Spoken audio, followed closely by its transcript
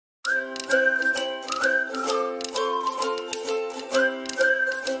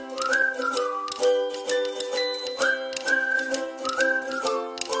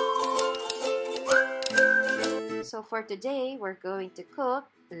For today, we're going to cook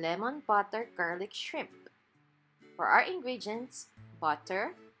lemon butter garlic shrimp. For our ingredients,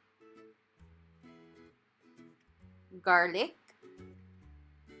 butter, garlic,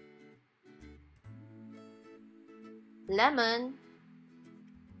 lemon,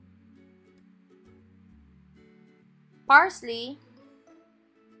 parsley,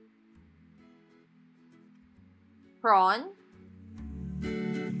 prawn,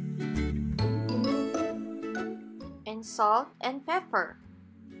 and salt and pepper.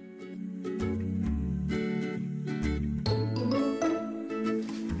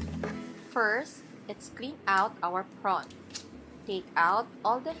 First, let's clean out our prawn. Take out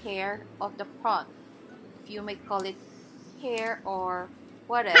all the hair of the prawn. If you may call it hair or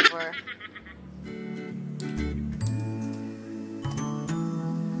whatever.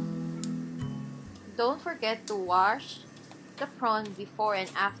 Don't forget to wash the prawn before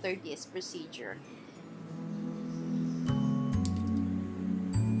and after this procedure.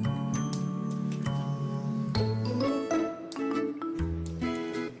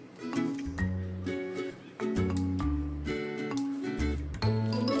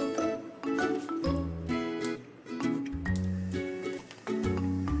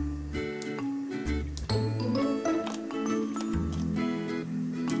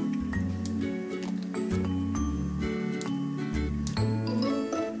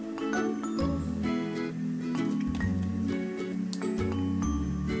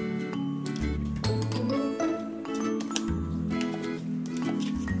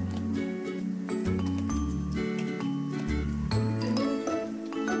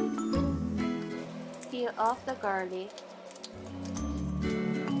 Peel off the garlic.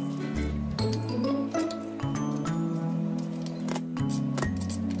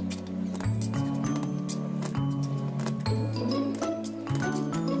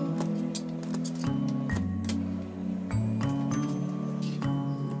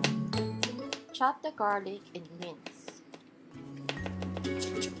 Chop the garlic in mince.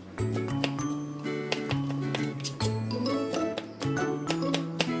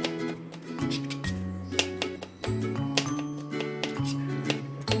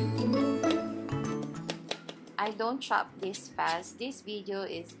 I don't chop this fast. This video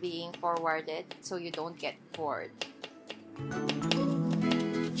is being forwarded so you don't get bored.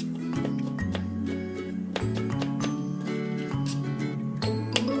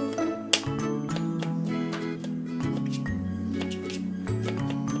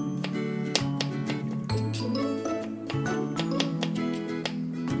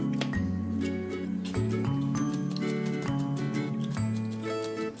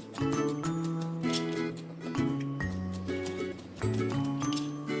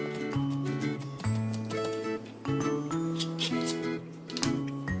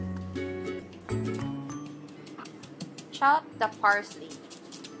 Chop the parsley.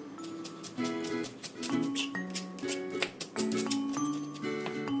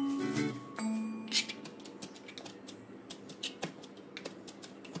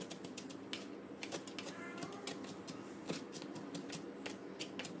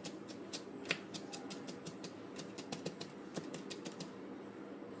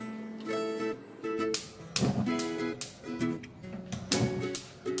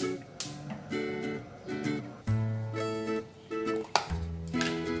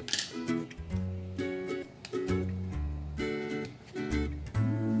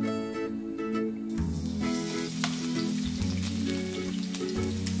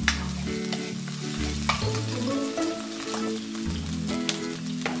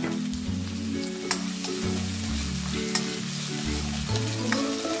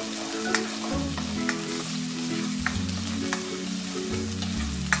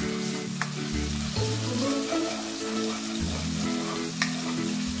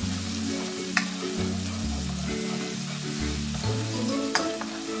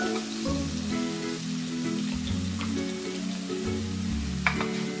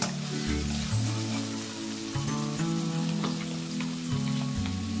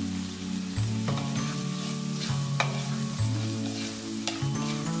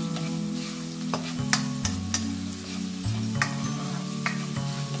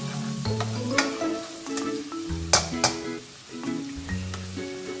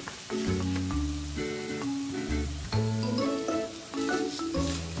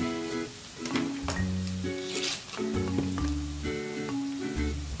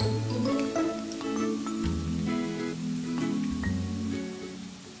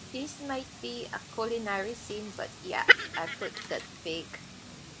 This might be a culinary scene, but yeah, I put that big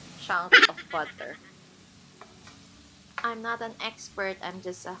chunk of butter. I'm not an expert, I'm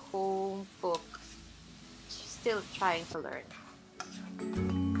just a home cook. Just still trying to learn.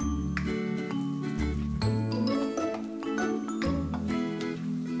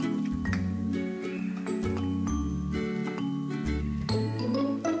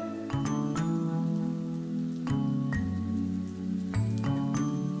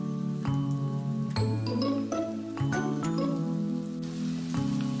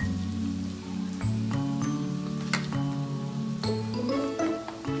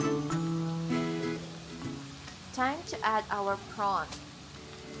 Time to add our prawn.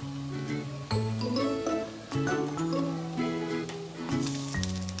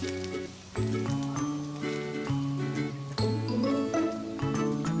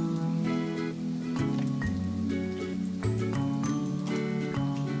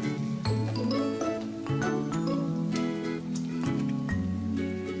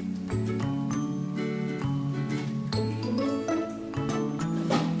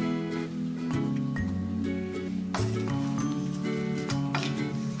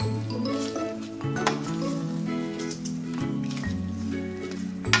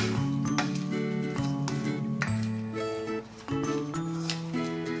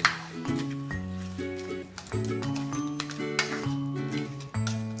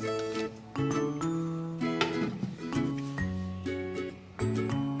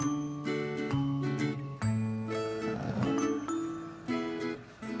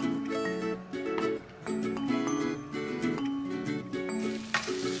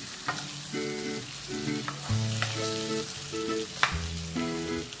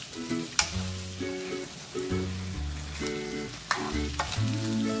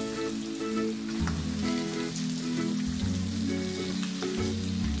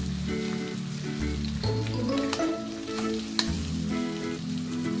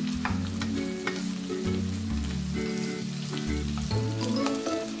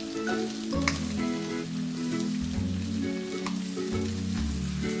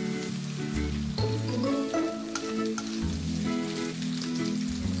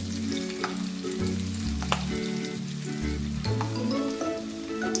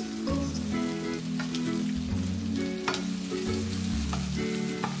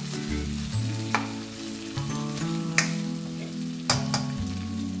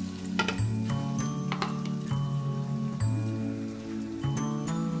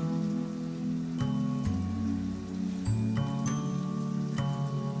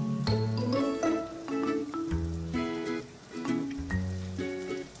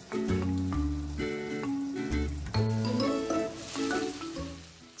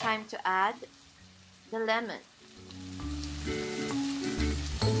 Time to add the lemon.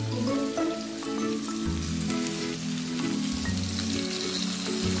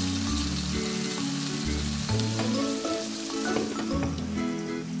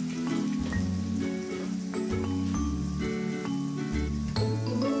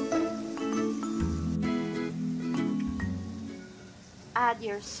 Add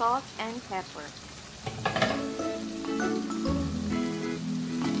your salt and pepper.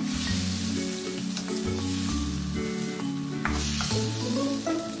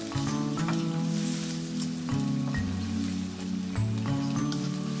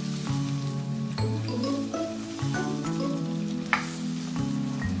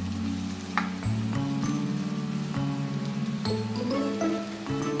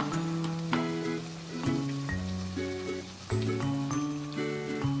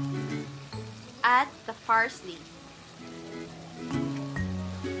 Add the parsley.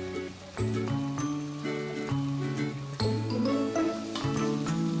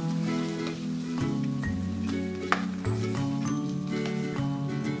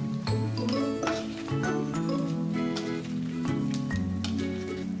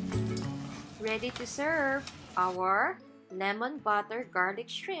 Ready to serve our lemon butter garlic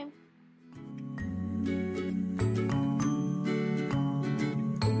shrimp.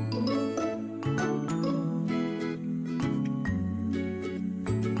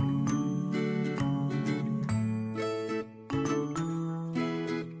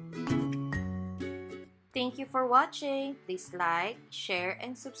 Thank you for watching. Please like, share,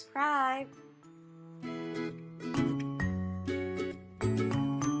 and subscribe.